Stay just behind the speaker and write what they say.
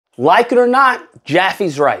Like it or not,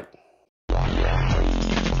 Jaffe's right.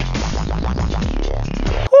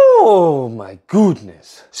 Oh my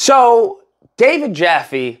goodness. So, David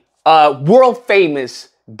Jaffe, world famous,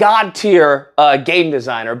 god tier game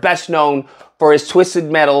designer, best known for his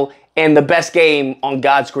Twisted Metal and the best game on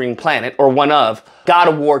God's green planet, or one of, God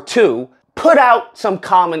of War 2, put out some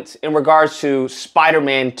comments in regards to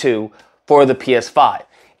Spider-Man 2 for the PS5.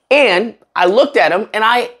 And I looked at him, and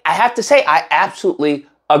I have to say, I absolutely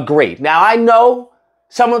agree. Now, I know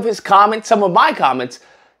some of his comments, some of my comments,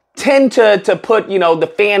 tend to put,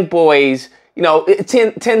 the fanboys,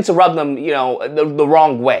 it tends to rub them, the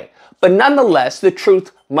wrong way. But nonetheless, the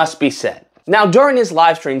truth must be said. Now, during his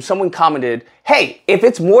live stream, someone commented, hey, if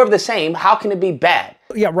it's more of the same, how can it be bad?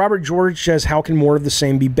 Yeah, Robert George says, how can more of the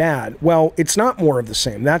same be bad? Well, it's not more of the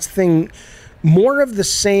same. That's the thing. More of the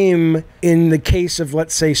same in the case of,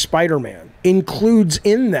 let's say, Spider-Man, includes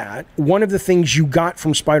in that, one of the things you got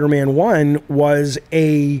from Spider-Man 1 was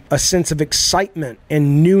a sense of excitement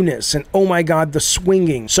and newness and, oh my God, the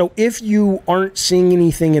swinging. So if you aren't seeing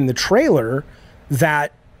anything in the trailer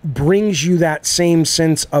that brings you that same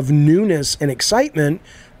sense of newness and excitement,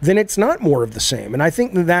 then it's not more of the same. And I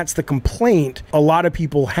think that that's the complaint a lot of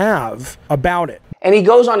people have about it. And he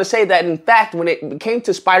goes on to say that, in fact, when it came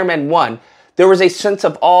to Spider-Man 1, there was a sense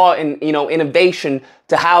of awe and, innovation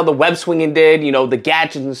to how the web swinging did, the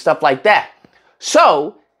gadgets and stuff like that.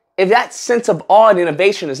 So, if that sense of awe and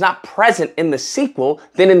innovation is not present in the sequel,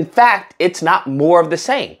 then in fact, it's not more of the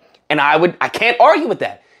same. And I can't argue with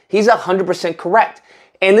that. He's 100% correct.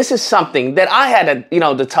 And this is something that I had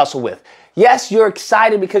to tussle with. Yes, you're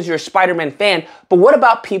excited because you're a Spider-Man fan, but what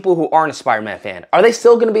about people who aren't a Spider-Man fan? Are they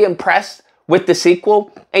still going to be impressed with the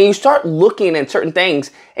sequel? And you start looking at certain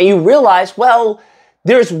things and you realize, well,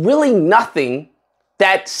 there's really nothing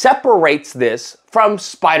that separates this from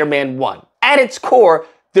Spider-Man 1. At its core,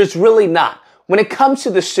 there's really not. When it comes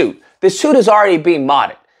to the suit is already being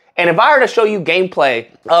modded. And if I were to show you gameplay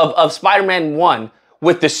of Spider-Man 1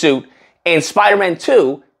 with the suit and Spider-Man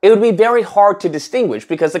 2, it would be very hard to distinguish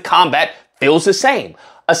because the combat feels the same.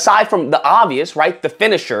 Aside from the obvious, right, the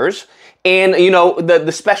finishers and,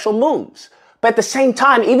 the special moves. But at the same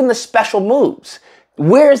time, even the special moves,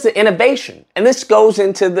 where's the innovation? And this goes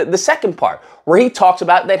into the second part where he talks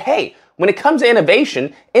about that, hey, when it comes to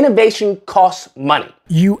innovation, innovation costs money.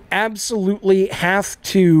 You absolutely have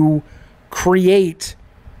to create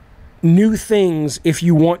new things if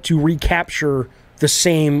you want to recapture the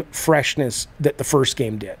same freshness that the first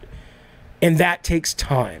game did. And that takes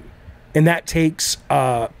time. And that takes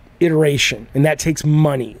iteration. And that takes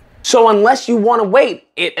money. So unless you want to wait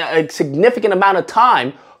a significant amount of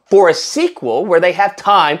time for a sequel where they have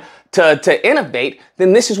time to innovate,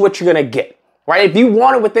 then this is what you're going to get. Right? If you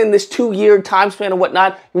want it within this 2-year time span and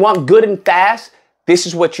whatnot, you want good and fast, this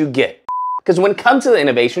is what you get. Because when it comes to the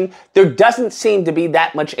innovation, there doesn't seem to be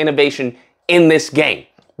that much innovation in this game.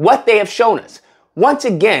 What they have shown us. Once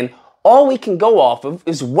again, all we can go off of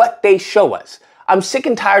is what they show us. I'm sick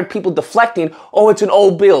and tired of people deflecting, oh, it's an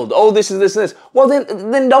old build, oh, this is this and this. Well,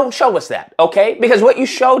 then don't show us that, okay? Because what you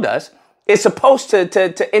showed us is supposed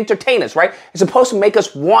to entertain us, right? It's supposed to make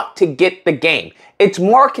us want to get the game. It's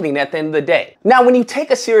marketing at the end of the day. Now, when you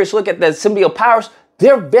take a serious look at the symbiote powers,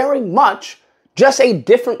 they're very much just a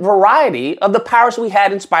different variety of the powers we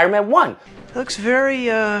had in Spider-Man 1. It looks very,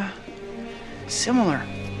 similar.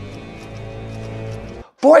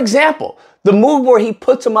 For example, the move where he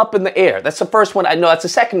puts him up in the air. That's the first one. I know that's the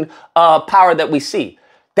second power that we see.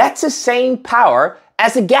 That's the same power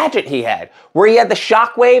as the gadget he had, where he had the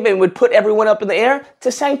shockwave and would put everyone up in the air. It's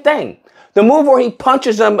the same thing. The move where he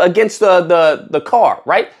punches them against the car,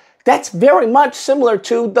 right? That's very much similar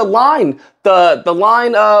to the line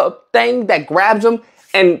thing that grabs him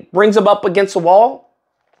and brings him up against the wall.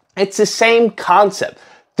 It's the same concept.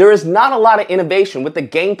 There is not a lot of innovation with the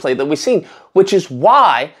gameplay that we've seen, which is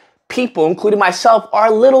why people, including myself, are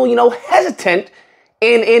a little, hesitant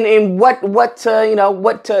in what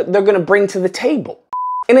they're going to bring to the table.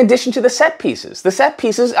 In addition to the set pieces. The set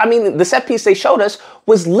piece they showed us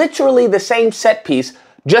was literally the same set piece,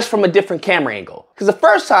 just from a different camera angle. Because the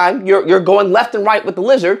first time, you're going left and right with the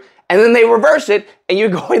lizard, and then they reverse it, and you're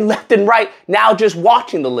going left and right, now just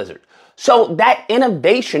watching the lizard. So that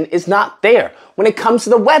innovation is not there. When it comes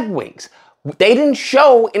to the web wings, they didn't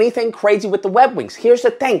show anything crazy with the web wings. Here's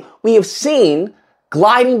the thing. We have seen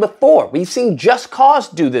gliding before. We've seen Just Cause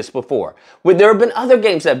do this before. There have been other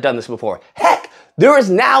games that have done this before. Heck, there is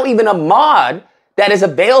now even a mod that is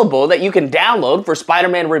available that you can download for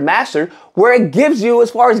Spider-Man Remastered where it gives you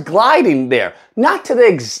as far as gliding there. Not to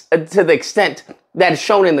the extent that is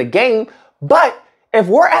shown in the game, but if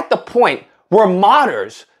we're at the point where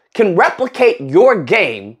modders can replicate your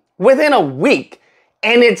game within a week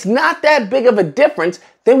and it's not that big of a difference,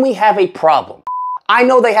 then we have a problem. I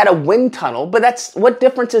know they had a wind tunnel, but what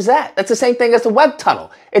difference is that? That's the same thing as the web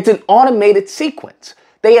tunnel. It's an automated sequence.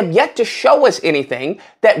 They have yet to show us anything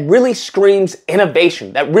that really screams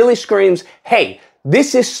innovation, that really screams, hey,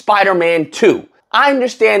 this is Spider-Man 2. I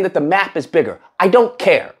understand that the map is bigger. I don't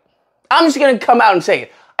care. I'm just going to come out and say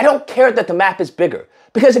it. I don't care that the map is bigger.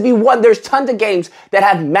 Because if you want, there's tons of games that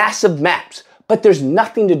have massive maps, but there's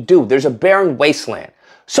nothing to do. There's a barren wasteland.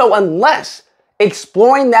 So unless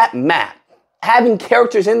exploring that map, having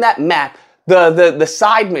characters in that map, the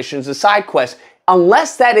side missions, the side quests,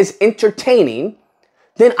 unless that is entertaining,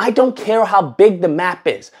 then I don't care how big the map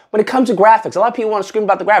is. When it comes to graphics, a lot of people want to scream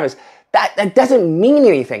about the graphics. That doesn't mean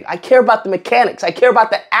anything. I care about the mechanics. I care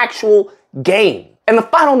about the actual game. And the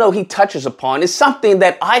final note he touches upon is something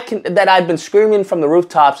that I've been screaming from the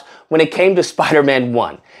rooftops when it came to Spider-Man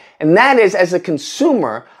 1. And that is, as a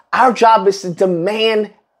consumer, our job is to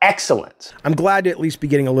demand excellence. I'm glad to at least be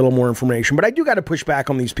getting a little more information, but I do got to push back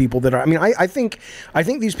on these people that are, I mean, I think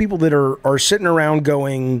these people that are sitting around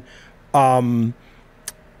going,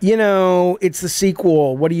 you know, it's the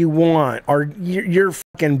sequel. What do you want? You're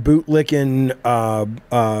fucking bootlicking,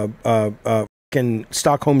 fucking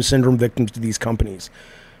Stockholm Syndrome victims to these companies.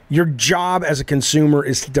 Your job as a consumer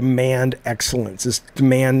is to demand excellence, is to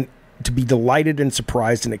demand to be delighted and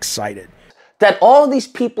surprised and excited. That all these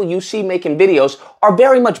people you see making videos are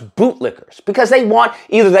very much bootlickers because they want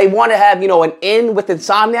to have, you know, an in with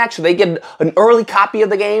Insomniac so they get an early copy of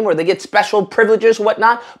the game or they get special privileges,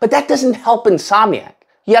 whatnot. But that doesn't help Insomniac.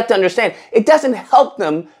 You have to understand, it doesn't help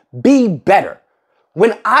them be better.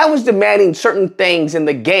 When I was demanding certain things in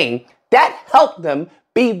the game, that helped them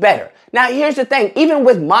be better. Now, here's the thing. Even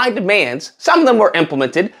with my demands, some of them were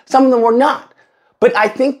implemented, some of them were not. But I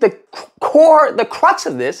think the crux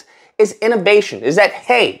of this is innovation, is that,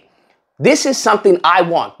 hey, this is something I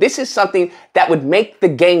want. This is something that would make the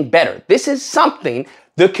game better. This is something,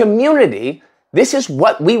 the community, this is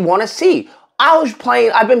what we want to see.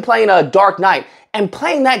 I've been playing a Dark Knight, and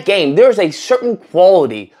playing that game, there's a certain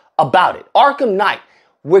quality about it. Arkham Knight,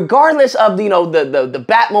 regardless of the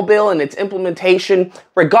Batmobile and its implementation,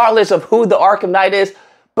 regardless of who the Arkham Knight is,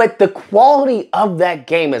 but the quality of that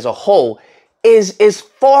game as a whole is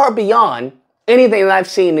far beyond anything that I've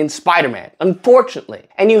seen in Spider-Man, unfortunately.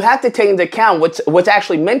 And you have to take into account what's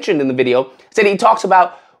actually mentioned in the video, is that he talks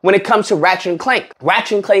about when it comes to Ratchet & Clank.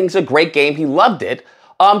 Ratchet & Clank is a great game, he loved it,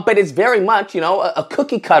 but it's very much, you know, a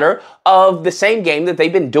cookie cutter of the same game that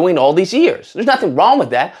they've been doing all these years. There's nothing wrong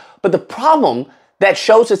with that, but the problem that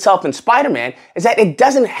shows itself in Spider-Man is that it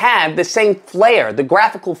doesn't have the same flair, the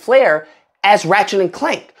graphical flair, as Ratchet &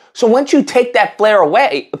 Clank. So once you take that flair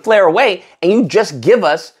away, and you just give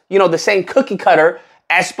us, you know, the same cookie cutter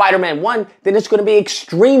as Spider-Man 1, then it's going to be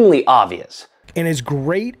extremely obvious. And as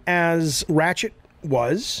great as Ratchet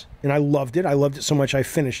was, and I loved it so much I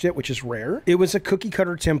finished it, which is rare. It was a cookie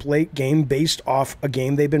cutter template game based off a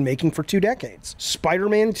game they've been making for 2 decades.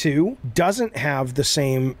 Spider-Man 2 doesn't have the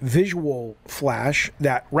same visual flash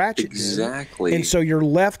that Ratchet did. And so you're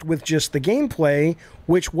left with just the gameplay,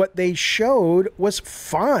 which what they showed was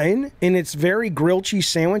fine, and it's very grilled cheese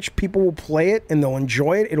sandwich. People will play it and they'll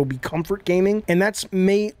enjoy it. It'll be comfort gaming, and that's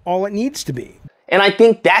all it needs to be. And I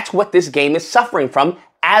think that's what this game is suffering from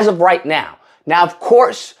as of right now. Now, of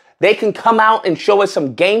course, they can come out and show us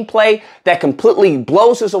some gameplay that completely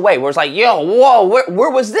blows us away, where it's like, yo, whoa,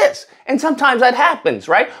 where was this? And sometimes that happens,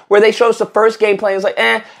 right? Where they show us the first gameplay and it's like,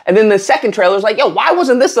 eh, and then the second trailer is like, yo, why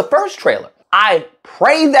wasn't this the first trailer? I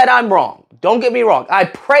pray that I'm wrong. Don't get me wrong. I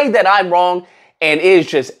pray that I'm wrong and it is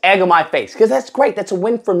just egg on my face, because that's great. That's a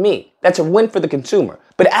win for me. That's a win for the consumer.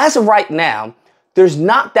 But as of right now, there's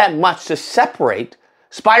not that much to separate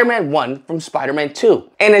Spider-Man 1 from Spider-Man 2.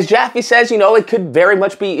 And as Jaffe says, you know, it could very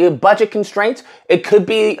much be budget constraints. It could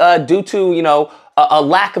be due to, you know, a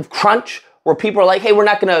lack of crunch, where people are like, hey, we're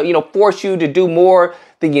not going to, you know, force you to do more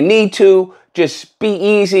than you need to. Just be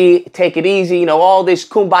easy, take it easy, you know, all this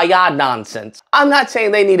kumbaya nonsense. I'm not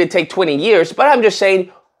saying they need to take 20 years, but I'm just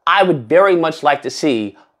saying I would very much like to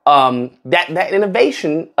see that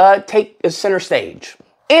innovation take a center stage.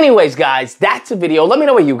 Anyways, guys, that's a video. Let me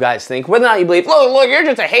know what you guys think. Whether or not you believe, look, you're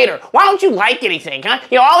just a hater. Why don't you like anything, huh?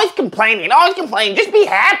 You're always complaining. Just be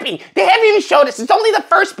happy. They haven't even showed us. It's only the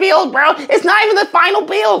first build, bro. It's not even the final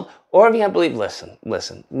build. Or if you can't believe,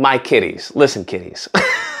 listen, my kitties. Listen, kitties.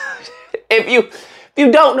 If you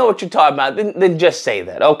don't know what you're talking about, then just say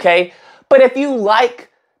that, okay? But if you like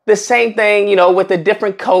the same thing, you know, with a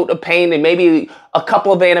different coat of paint and maybe a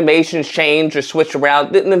couple of animations changed or switched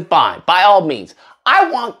around, then fine, by all means. I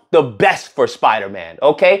want the best for Spider-Man,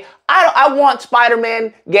 okay? I want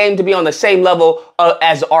Spider-Man game to be on the same level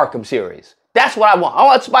as the Arkham series. That's what I want. I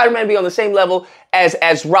want Spider-Man to be on the same level as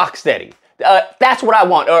Rocksteady. That's what I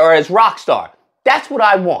want, or as Rockstar. That's what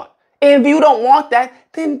I want. And if you don't want that,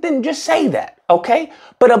 then just say that, okay?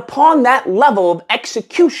 But upon that level of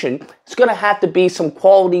execution, it's gonna have to be some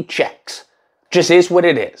quality checks. Just is what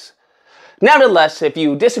it is. Nevertheless, if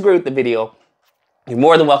you disagree with the video, you're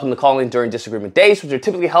more than welcome to call in during disagreement days, which are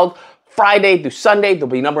typically held Friday through Sunday. There'll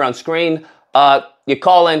be a number on screen. You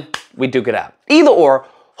call in, we duke it out. Either or,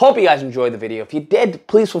 hope you guys enjoyed the video. If you did,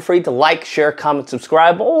 please feel free to like, share, comment,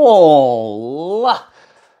 subscribe. Oh,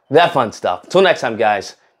 that fun stuff. Until next time,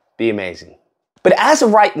 guys, be amazing. But as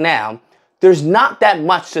of right now, there's not that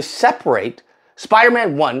much to separate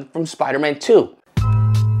Spider-Man 1 from Spider-Man 2.